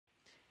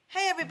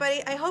Hey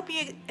everybody, I hope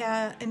you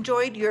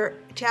enjoyed your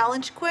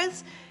challenge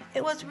quiz.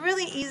 It was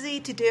really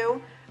easy to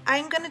do.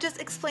 I'm going to just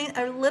explain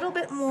a little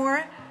bit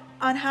more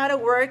on how to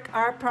work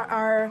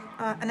our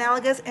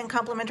analogous and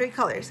complementary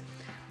colors.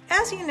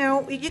 As you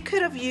know, you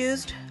could have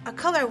used a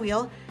color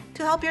wheel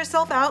to help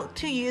yourself out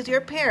to use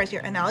your pairs,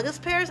 your analogous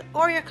pairs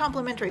or your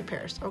complementary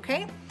pairs,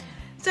 okay?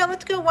 So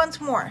let's go once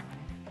more.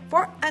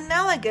 For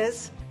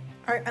analogous,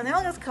 our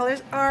analogous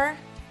colors are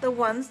the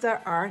ones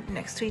that are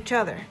next to each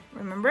other.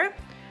 Remember?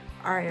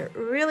 Are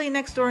really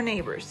next door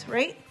neighbors,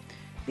 right?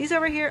 These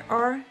over here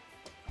are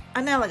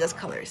analogous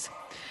colors.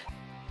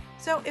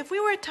 So if we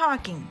were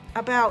talking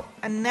about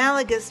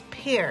analogous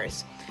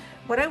pairs,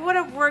 what I would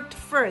have worked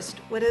first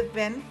would have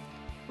been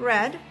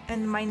red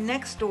and my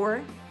next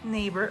door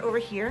neighbor over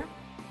here,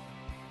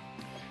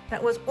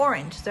 that was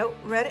orange. So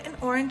red and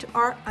orange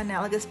are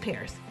analogous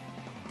pairs.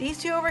 These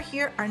two over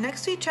here are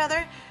next to each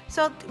other,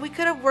 so we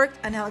could have worked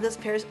analogous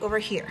pairs over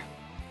here.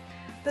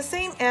 The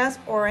same as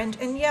orange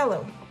and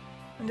yellow.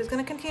 I'm just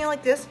going to continue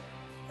like this,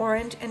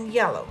 orange and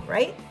yellow,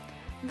 right?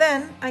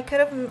 Then I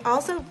could have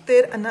also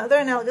did another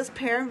analogous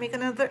pair, make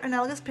another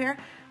analogous pair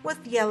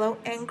with yellow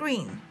and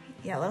green.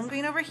 Yellow and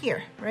green over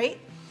here, right?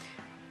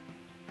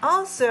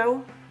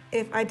 Also,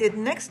 if I did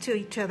next to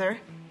each other,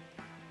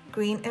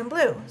 green and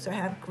blue. So I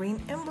have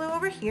green and blue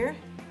over here.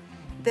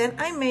 Then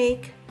I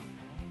make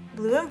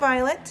blue and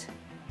violet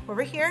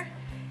over here.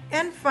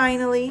 And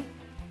finally,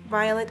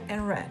 violet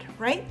and red,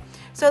 right?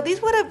 So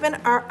these would have been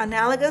our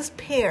analogous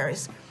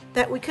pairs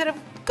that we could have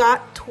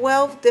got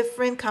 12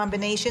 different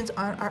combinations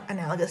on our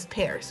analogous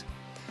pairs.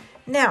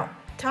 Now,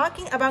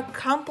 talking about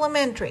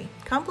complementary.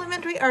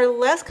 Complementary are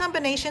less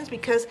combinations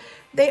because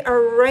they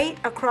are right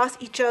across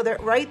each other,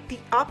 right the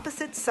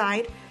opposite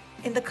side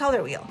in the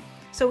color wheel.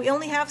 So we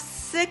only have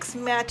 6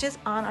 matches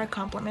on our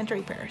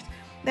complementary pairs.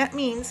 That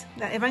means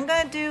that if I'm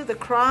going to do the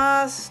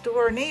cross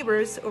door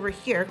neighbors over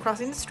here,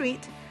 crossing the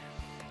street,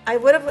 I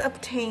would have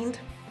obtained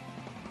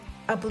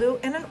a blue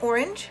and an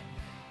orange,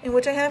 in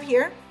which I have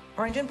here,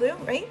 orange and blue,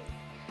 right?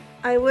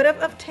 I would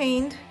have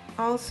obtained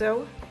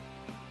also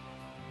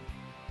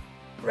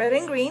red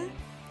and green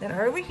that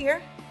are over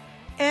here,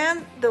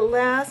 and the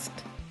last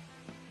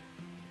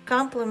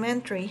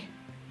complementary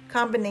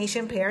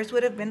combination pairs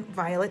would have been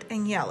violet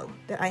and yellow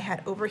that I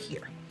had over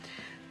here.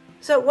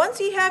 So once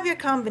you have your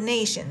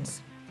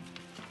combinations,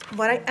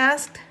 what I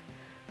asked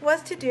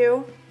was to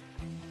do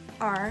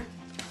our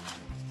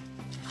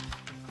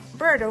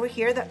bird over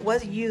here that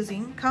was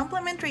using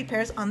complementary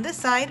pairs on this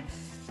side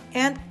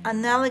and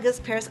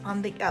analogous pairs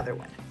on the other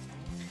one.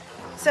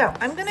 So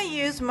I'm going to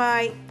use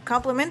my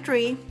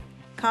complementary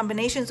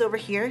combinations over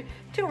here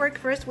to work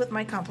first with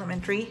my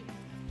complementary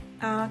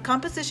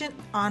composition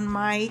on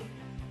my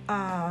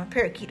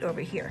parakeet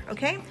over here,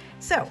 okay?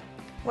 So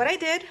what I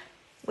did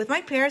with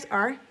my pairs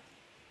are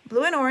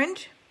blue and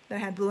orange, that I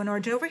had blue and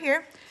orange over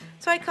here,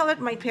 so I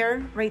colored my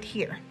pair right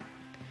here.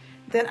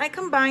 Then I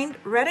combined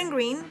red and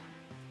green,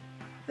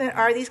 that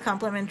are these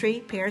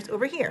complementary pairs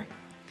over here.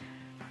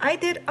 I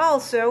did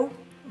also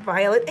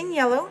violet and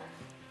yellow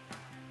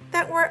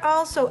that were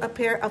also a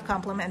pair of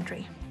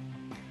complementary,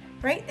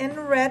 right? And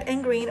red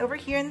and green over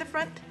here in the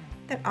front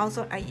that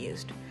also I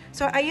used.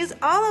 So I used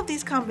all of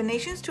these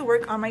combinations to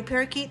work on my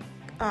parakeet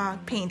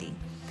painting,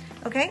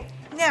 okay?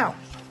 Now,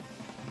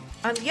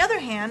 on the other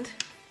hand,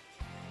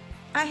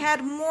 I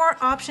had more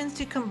options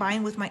to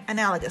combine with my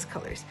analogous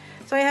colors.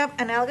 So I have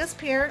analogous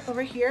pair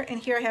over here, and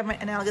here I have my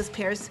analogous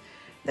pairs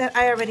that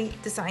I already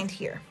designed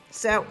here.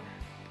 So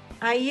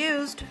I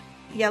used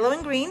yellow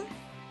and green.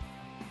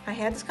 I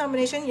had this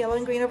combination, yellow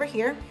and green over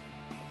here.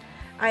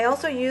 I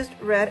also used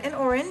red and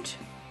orange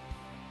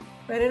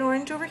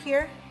over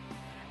here.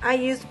 I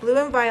used blue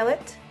and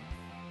violet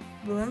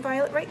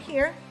right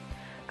here.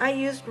 I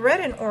used red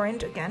and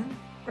orange again,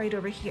 right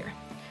over here.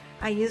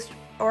 I used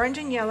orange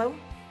and yellow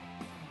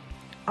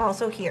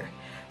also here.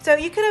 So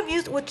you could have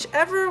used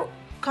whichever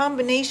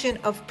combination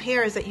of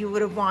pairs that you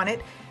would have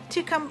wanted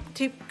to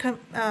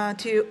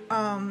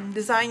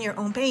design your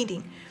own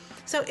painting.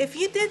 So if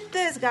you did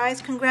this,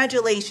 guys,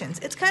 congratulations.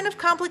 It's kind of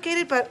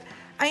complicated, but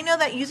I know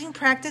that using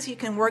practice, you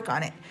can work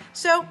on it.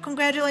 So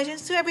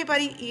congratulations to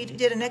everybody. You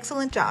did an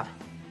excellent job.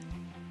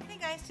 Hey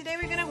guys, today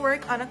we're gonna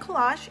work on a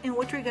collage in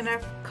which we're gonna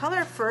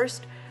color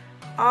first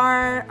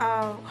our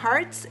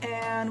hearts,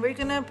 and we're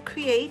gonna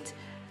create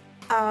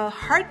a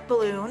heart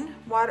balloon,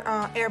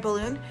 air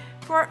balloon,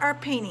 for our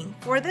painting.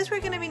 For this,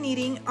 we're gonna be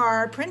needing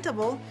our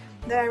printable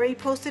that I already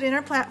posted in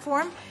our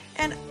platform,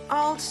 and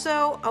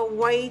also a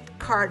white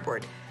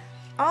cardboard.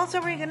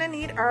 Also, we're gonna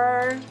need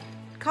our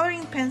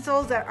coloring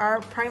pencils that are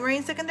primary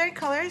and secondary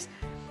colors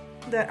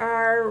that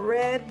are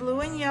red, blue,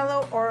 and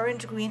yellow,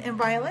 orange, green, and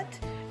violet.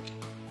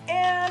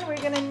 And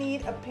we're gonna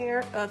need a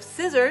pair of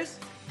scissors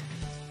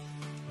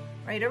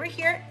right over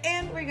here,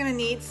 and we're gonna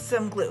need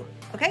some glue,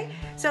 okay?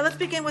 So let's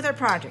begin with our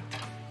project.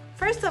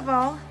 First of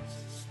all,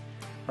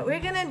 what we're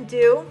gonna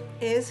do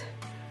is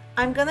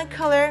I'm just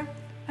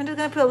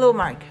gonna put a little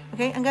mark,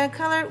 okay? I'm gonna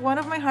color one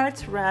of my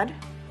hearts red.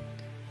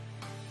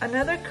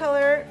 Another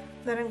color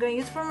that I'm going to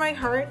use for my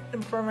heart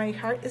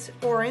is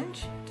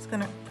orange. Just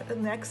gonna put it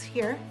next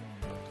here.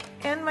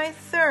 And my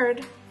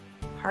third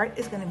heart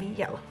is gonna be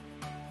yellow.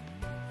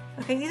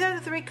 Okay, these are the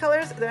three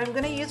colors that I'm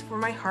gonna use for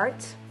my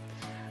hearts.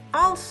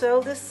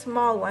 Also, this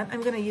small one,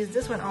 I'm gonna use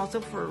this one also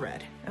for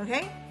red,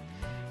 okay?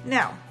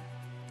 Now,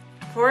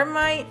 for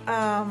my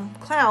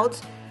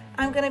clouds,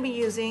 I'm gonna be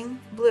using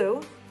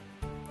blue.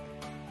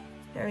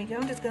 There we go,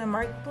 I'm just gonna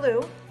mark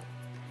blue.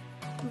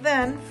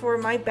 Then for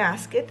my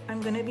basket,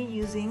 I'm gonna be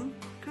using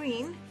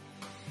green.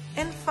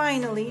 And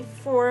finally,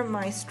 for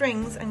my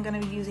strings, I'm gonna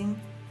be using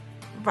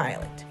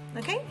violet,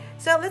 okay?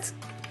 So let's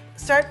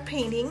start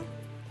painting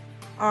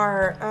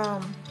our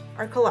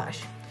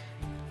collage.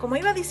 Como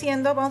iba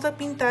diciendo, vamos a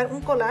pintar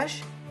un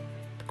collage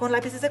con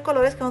lápices de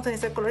colores, que vamos a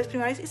necesitar colores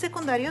primarios y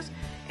secundarios,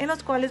 en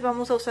los cuales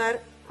vamos a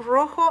usar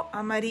rojo,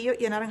 amarillo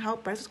y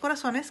anaranjado para esos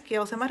corazones que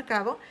os he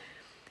marcado.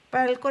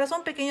 Para el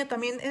corazón pequeño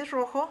también es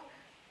rojo.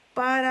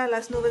 Para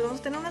las nubes vamos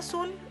a tener un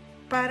azul.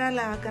 Para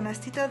la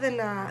canastita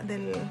del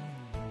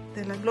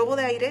globo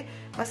de aire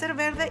va a ser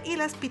verde y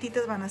las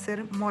pititas van a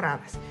ser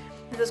moradas.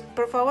 Entonces,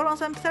 por favor,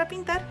 vamos a empezar a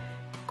pintar.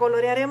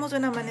 Colorearemos de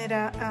una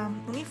manera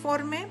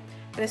uniforme,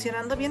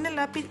 presionando bien el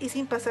lápiz y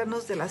sin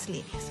pasarnos de las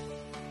líneas.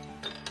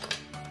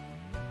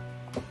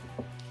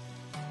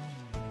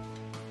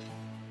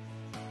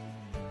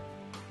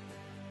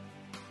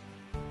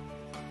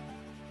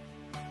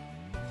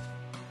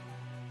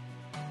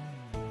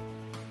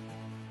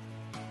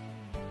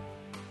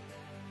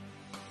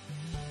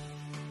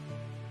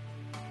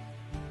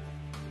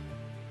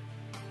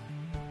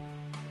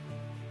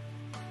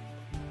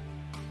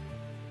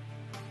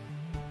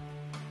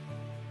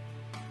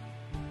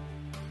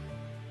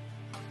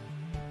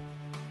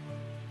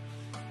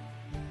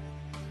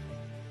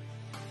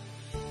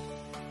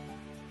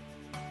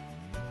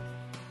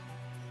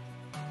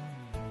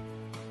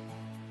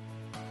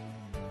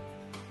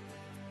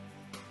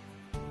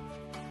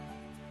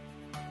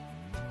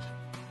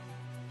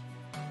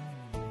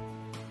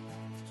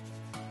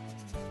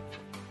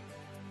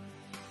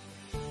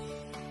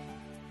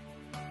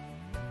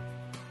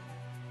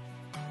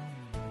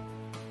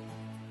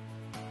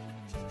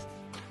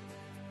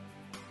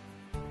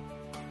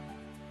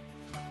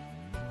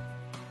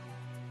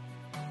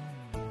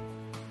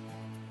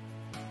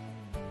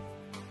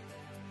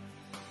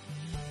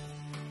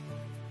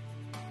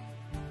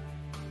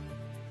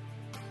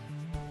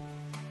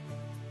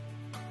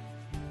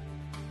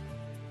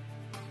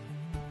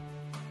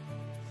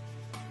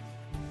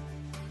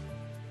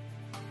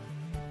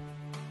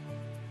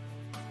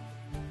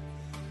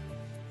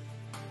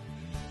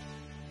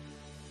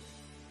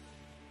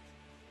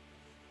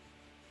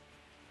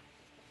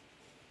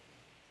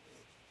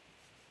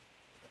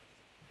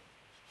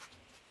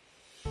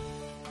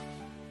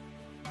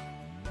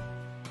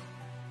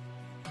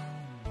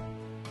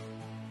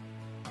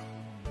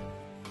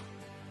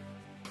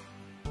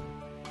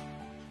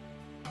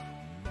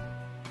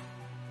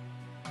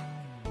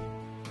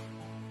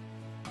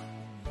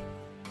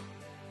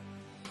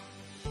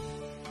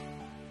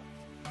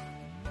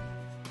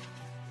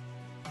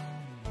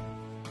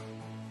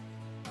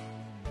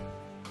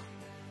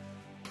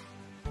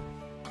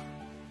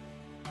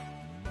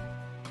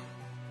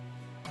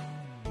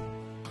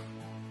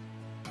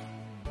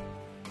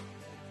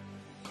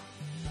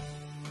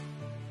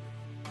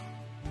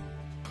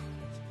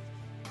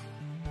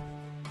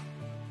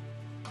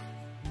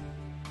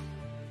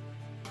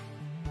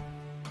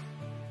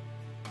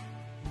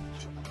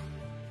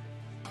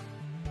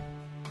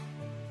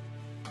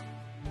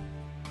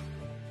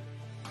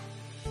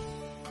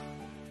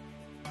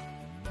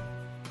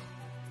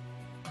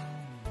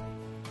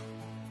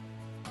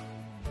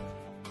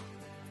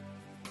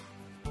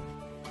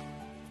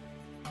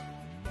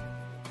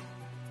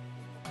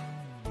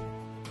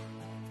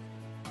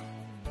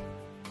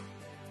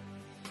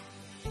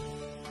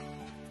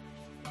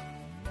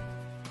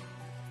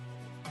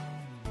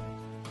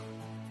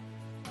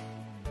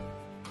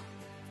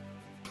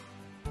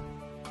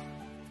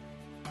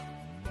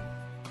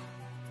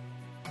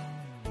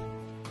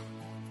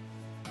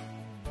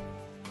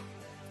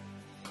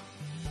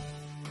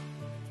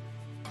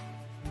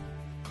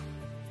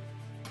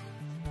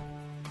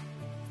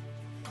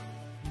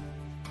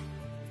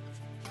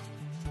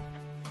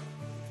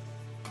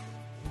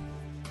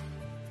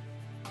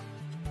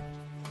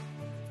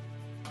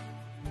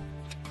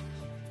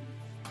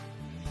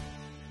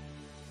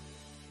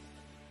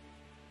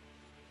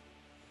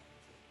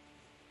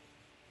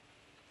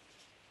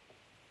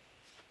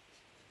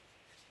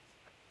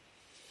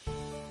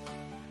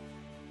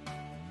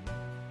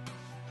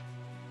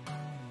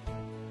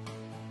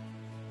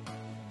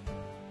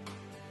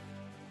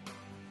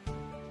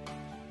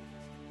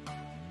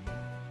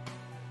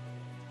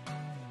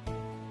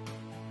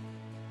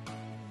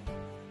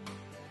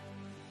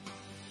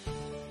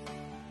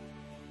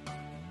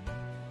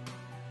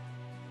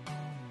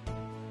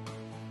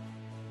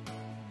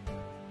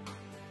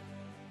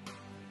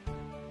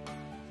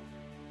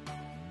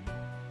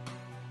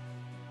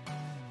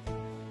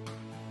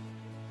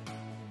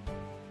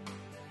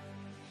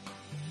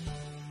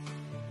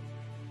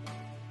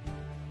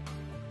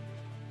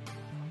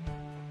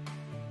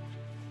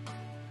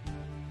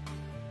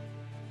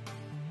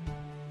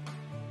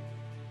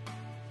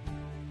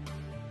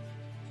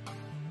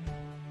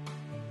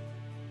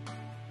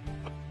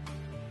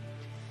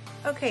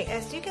 Okay,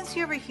 as you can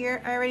see over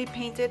here, I already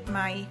painted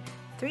my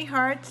 3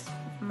 hearts,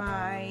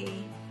 my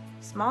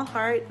small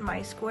heart,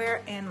 my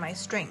square, and my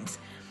strings.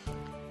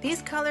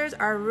 These colors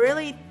are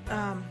really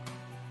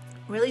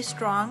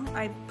strong.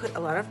 I put a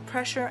lot of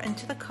pressure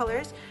into the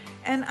colors,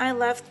 and I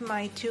left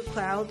my 2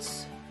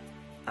 clouds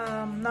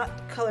not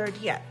colored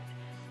yet.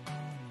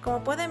 Como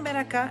pueden ver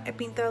acá, he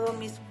pintado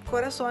mis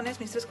corazones,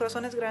 mis 3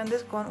 corazones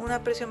grandes con una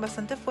presión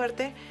bastante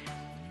fuerte.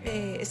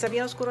 Está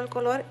bien oscuro el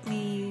color,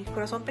 mi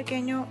corazón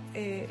pequeño,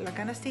 la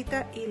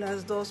canastita y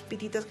las 2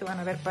 pititas que van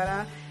a ver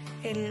para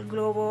el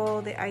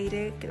globo de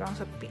aire que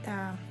vamos a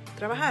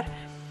trabajar.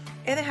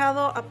 He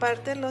dejado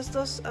aparte las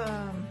dos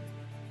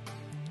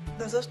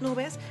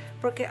nubes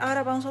porque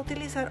ahora vamos a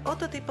utilizar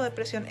otro tipo de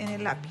presión en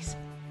el lápiz.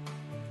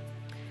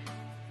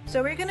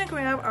 So we're going to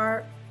grab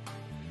our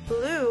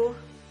blue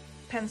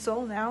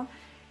pencil now,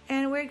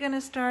 and we're going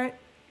to start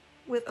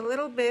with a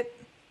little bit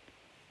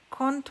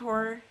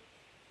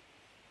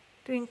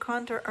doing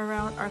contour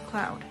around our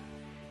cloud.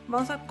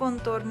 Vamos a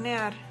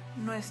contornear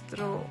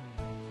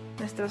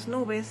nuestras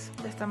nubes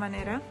de esta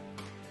manera,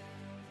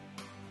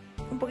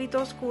 un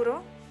poquito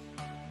oscuro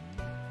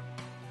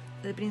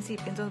del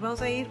principio. Entonces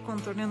vamos a ir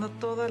contorneando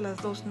todas las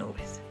 2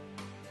 nubes.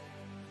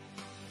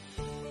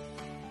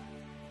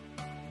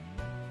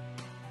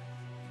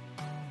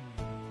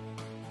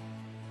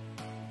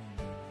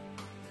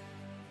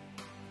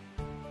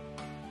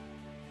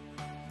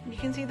 You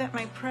can see that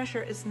my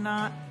pressure is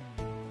not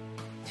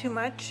too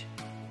much,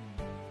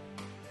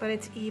 but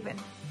it's even.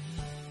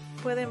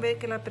 Pueden ver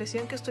que la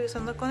presión que estoy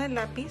usando con el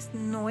lápiz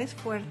no es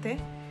fuerte,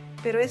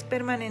 pero es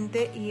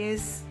permanente y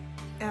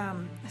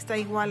está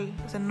igual,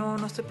 o sea, no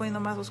estoy poniendo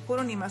más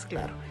oscuro ni más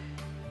claro,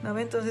 ¿no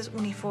ve? Entonces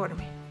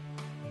uniforme.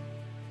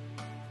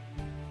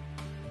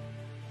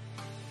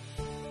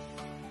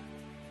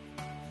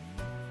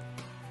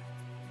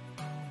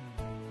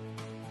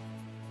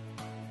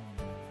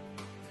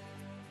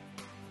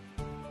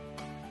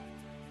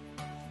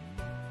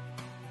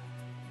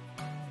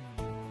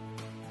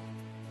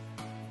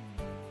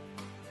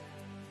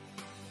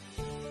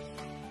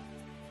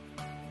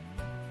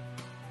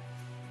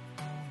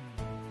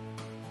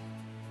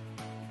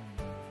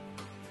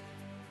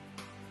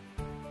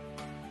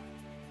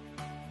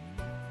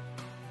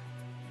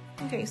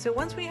 Okay, so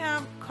once we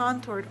have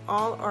contoured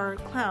all our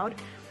cloud,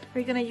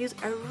 we're going to use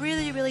a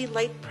really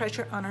light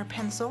pressure on our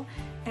pencil,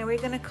 and we're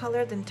going to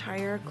color the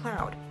entire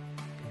cloud.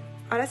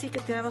 Ahora sí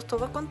que tenemos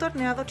todo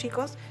contorneado,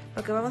 chicos.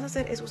 Lo que vamos a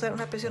hacer es usar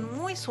una presión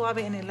muy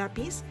suave en el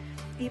lápiz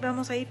y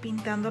vamos a ir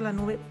pintando la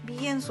nube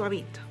bien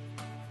suavito.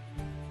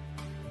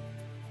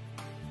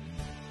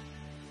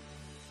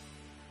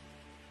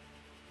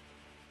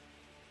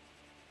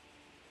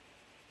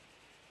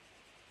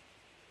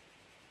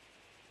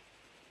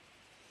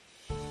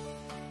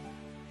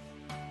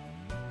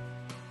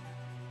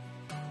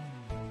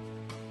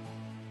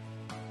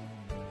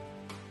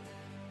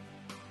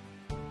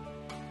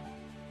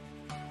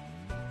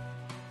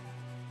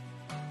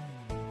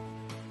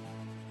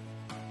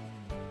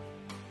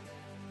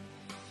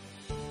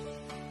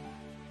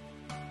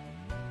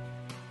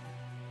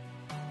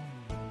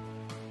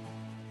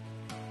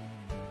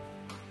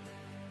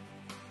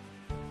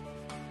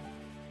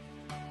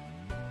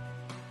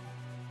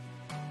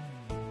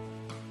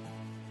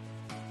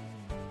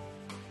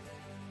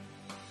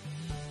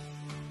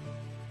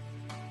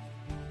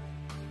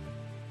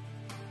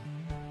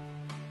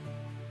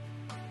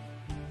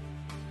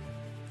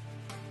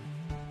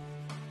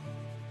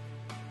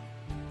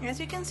 As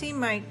you can see,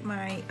 my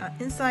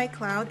inside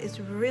cloud is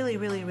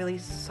really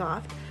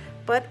soft,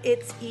 but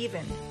it's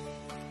even.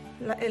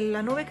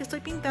 La nube que estoy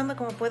pintando,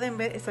 como pueden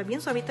ver, está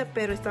bien suavita,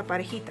 pero está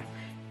parejita.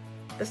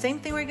 The same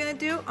thing we're going to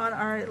do on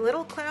our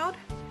little cloud.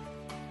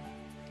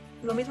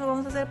 Lo mismo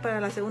vamos a hacer para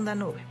la segunda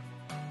nube.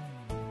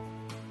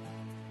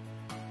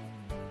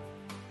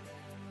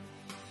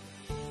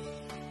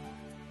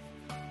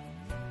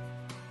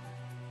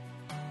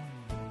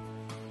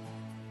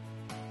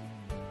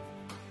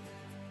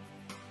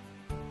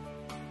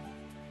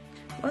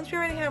 Once we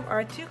already have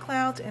our 2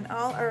 clouds and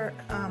all our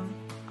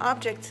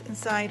objects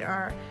inside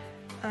our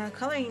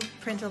coloring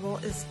printable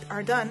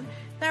are done,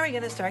 now we're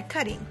going to start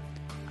cutting.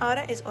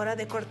 Ahora es hora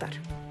de cortar.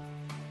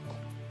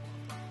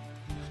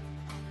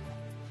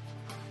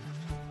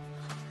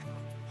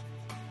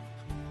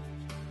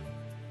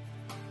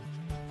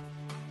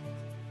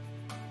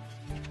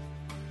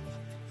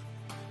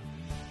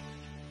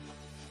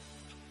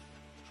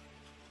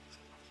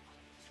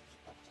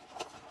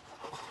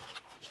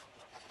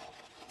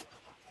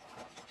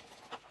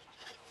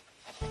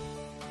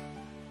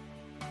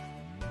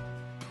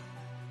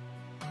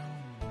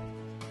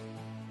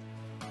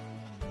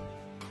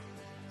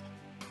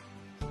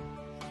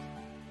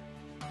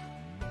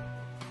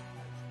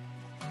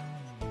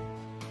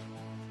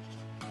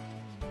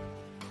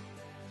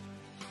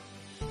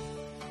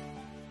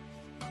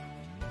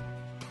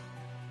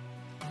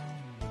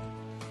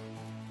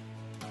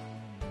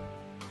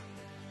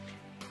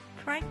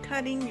 Try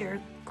cutting your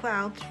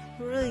clouds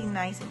really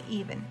nice and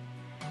even.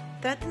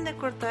 Traten de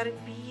cortar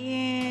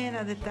bien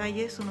a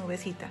detalle su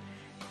nubecita.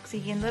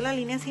 siguiendo la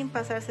línea sin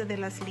pasarse de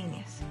las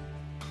líneas.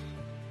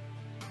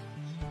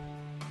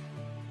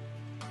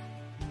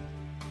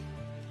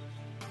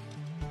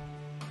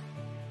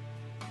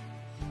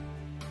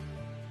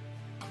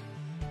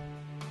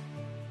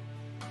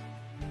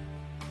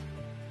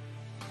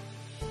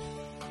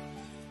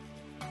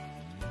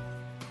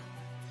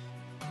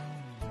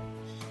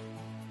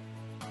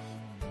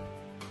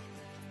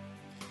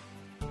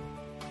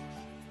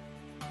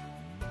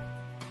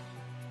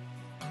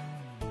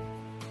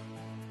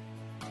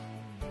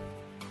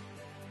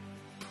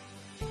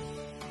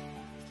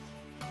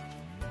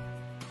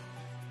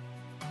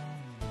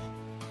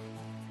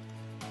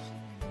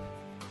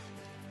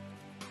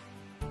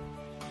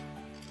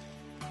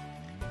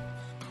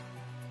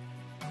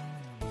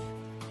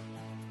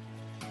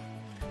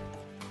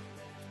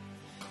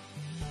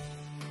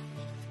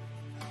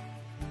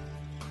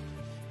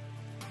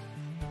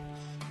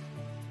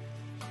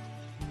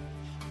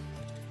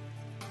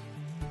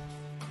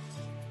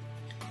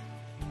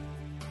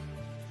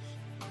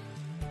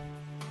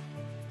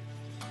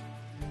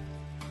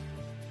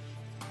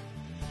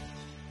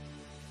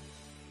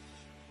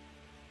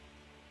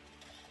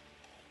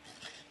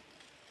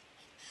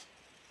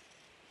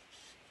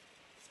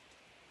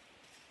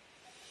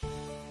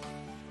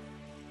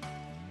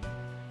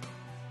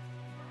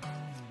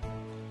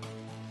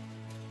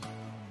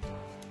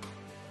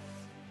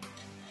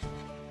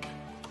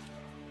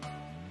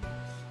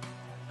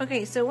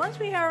 Okay, so once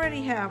we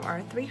already have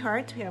our 3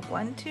 hearts, we have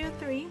 1, 2,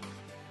 3,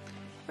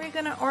 we're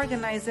gonna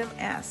organize them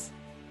as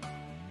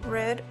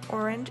red,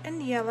 orange,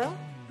 and yellow,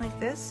 like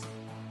this.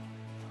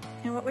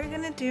 And what we're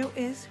gonna do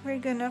is we're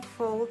gonna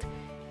fold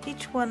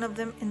each one of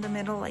them in the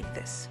middle like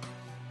this.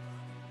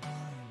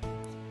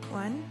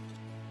 1,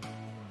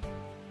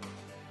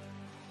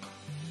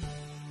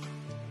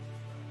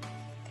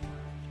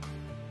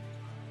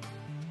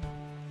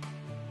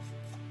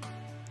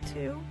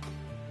 2,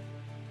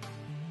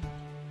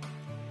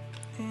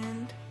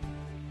 and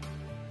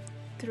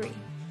 3.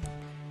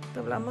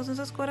 Doblamos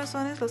nuestros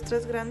corazones, los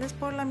 3 grandes,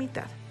 por la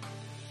mitad.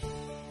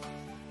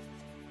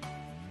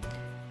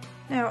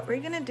 Now what we're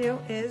gonna do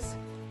is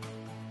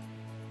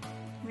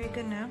we're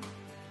gonna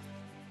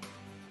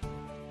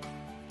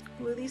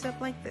glue these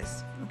up like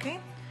this, okay?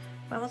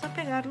 Vamos a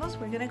pegarlos,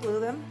 we're gonna glue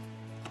them.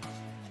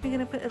 We're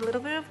gonna put a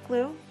little bit of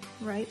glue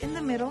right in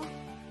the middle.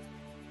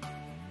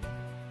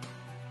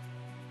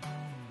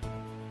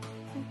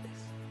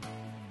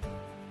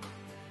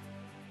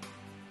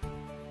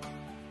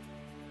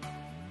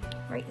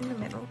 Right in the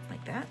middle,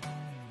 like that.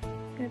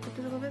 I'm gonna put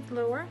this a little bit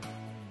lower,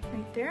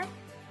 right there.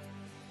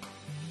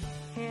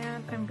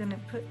 And I'm gonna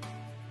put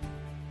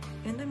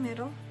in the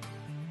middle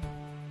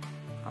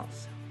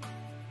also.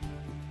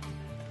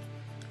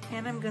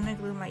 And I'm gonna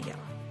glue my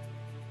yellow.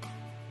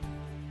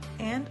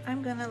 And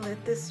I'm gonna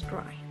let this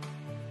dry.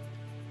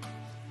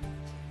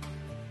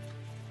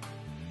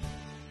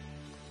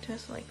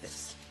 Just like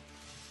this.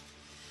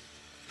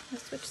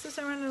 Let's switch this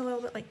around a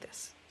little bit like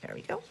this. There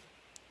we go.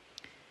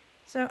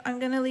 So I'm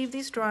gonna leave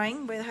these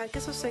drying. Voy a dejar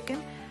que se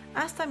sequen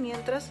hasta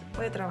mientras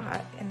voy a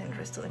trabajar en el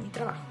resto de mi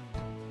trabajo.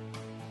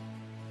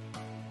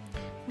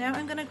 Now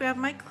I'm gonna grab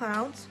my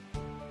clouds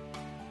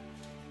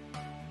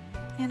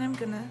and I'm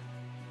gonna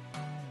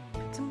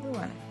put some glue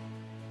on it.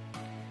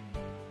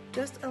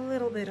 Just a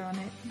little bit on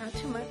it, not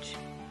too much.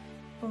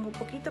 Pongo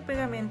poquito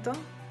pegamento,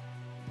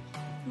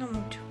 no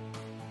mucho.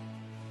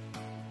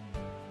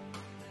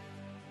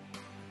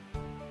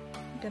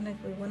 I'm gonna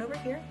glue one over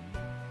here.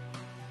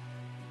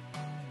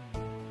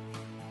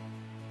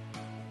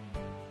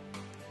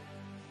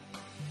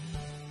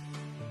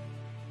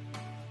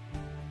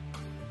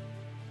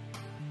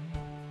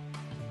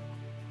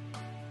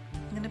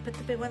 I'm going to put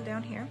the big one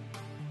down here.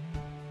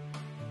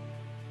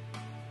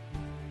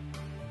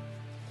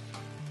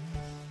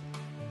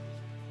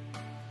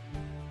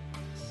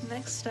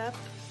 Next step,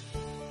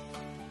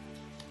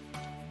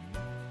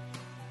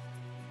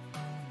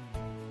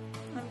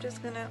 I'm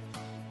just going to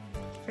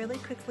really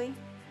quickly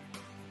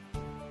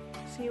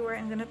see where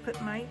I'm going to put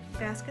my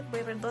basket. Voy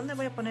a ver dónde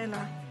voy a poner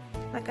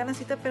la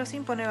canacita, pero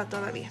sin ponerla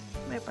todavía.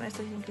 Voy a poner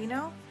esto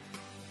inclinado.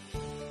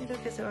 Yo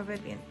creo que se va a ver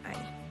bien ahí.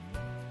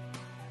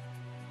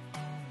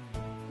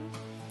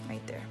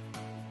 Right there.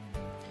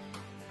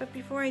 But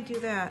before I do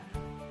that,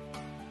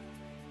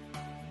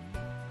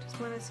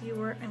 just want to see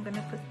where I'm going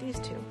to put these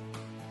two.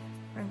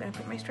 Where I'm going to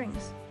put my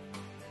strings.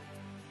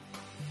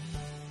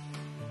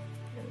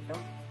 There we go.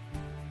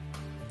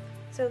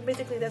 So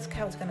basically that's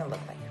how it's going to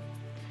look like.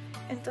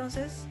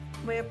 Entonces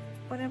voy a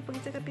poner un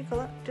poquito de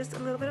picola, just a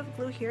little bit of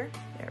glue here.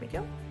 There we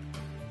go.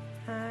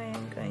 I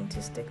am going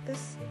to stick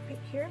this right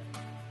here,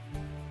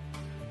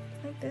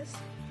 like this.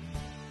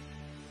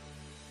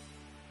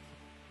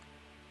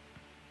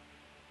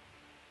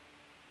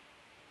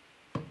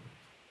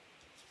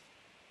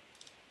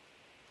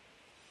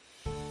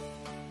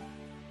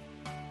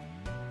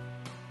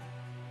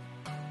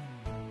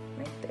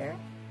 Right there.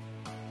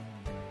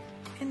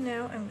 And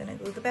now I'm going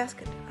to glue the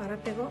basket. Ahora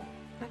pego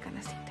la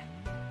canacita.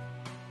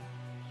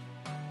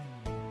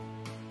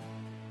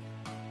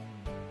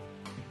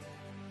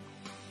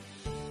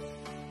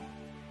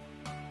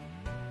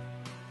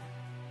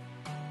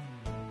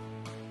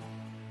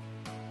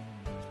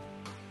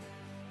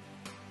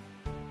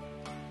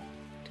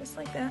 just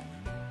like that.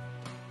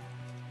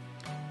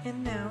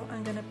 And now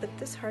I'm gonna put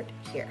this heart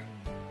here,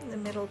 in the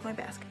middle of my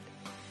basket.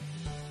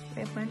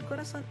 Voy a poner el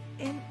corazón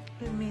en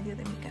el medio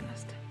de mi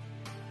canasta.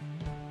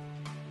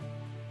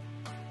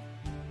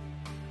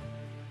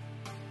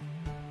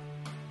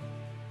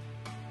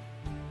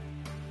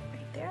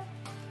 Right there.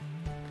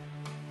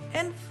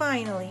 And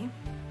finally,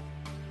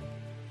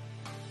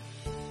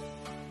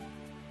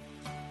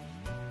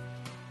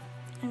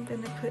 I'm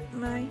gonna put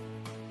my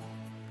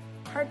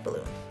heart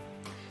balloon.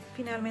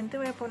 Finalmente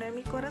voy a poner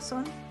mi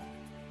corazón,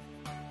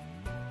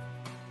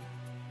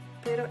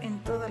 pero en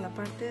toda la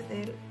parte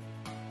de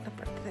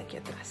aquí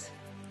atrás.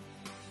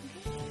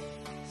 Okay.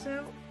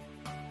 So,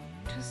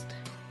 just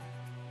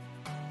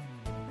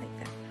like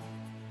that.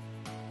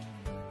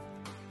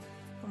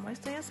 Como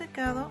esto ya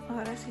secado,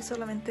 ahora sí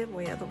solamente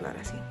voy a doblar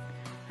así.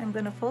 I'm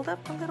gonna fold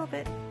up a little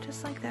bit,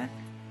 just like that.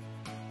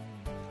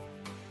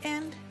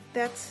 And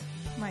that's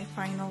my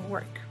final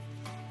work.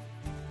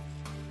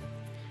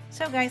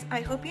 So guys,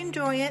 I hope you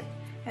enjoy it.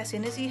 As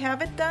soon as you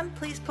have it done,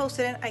 please post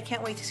it in. I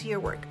can't wait to see your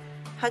work.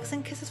 Hugs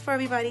and kisses for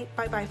everybody.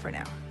 Bye bye for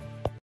now.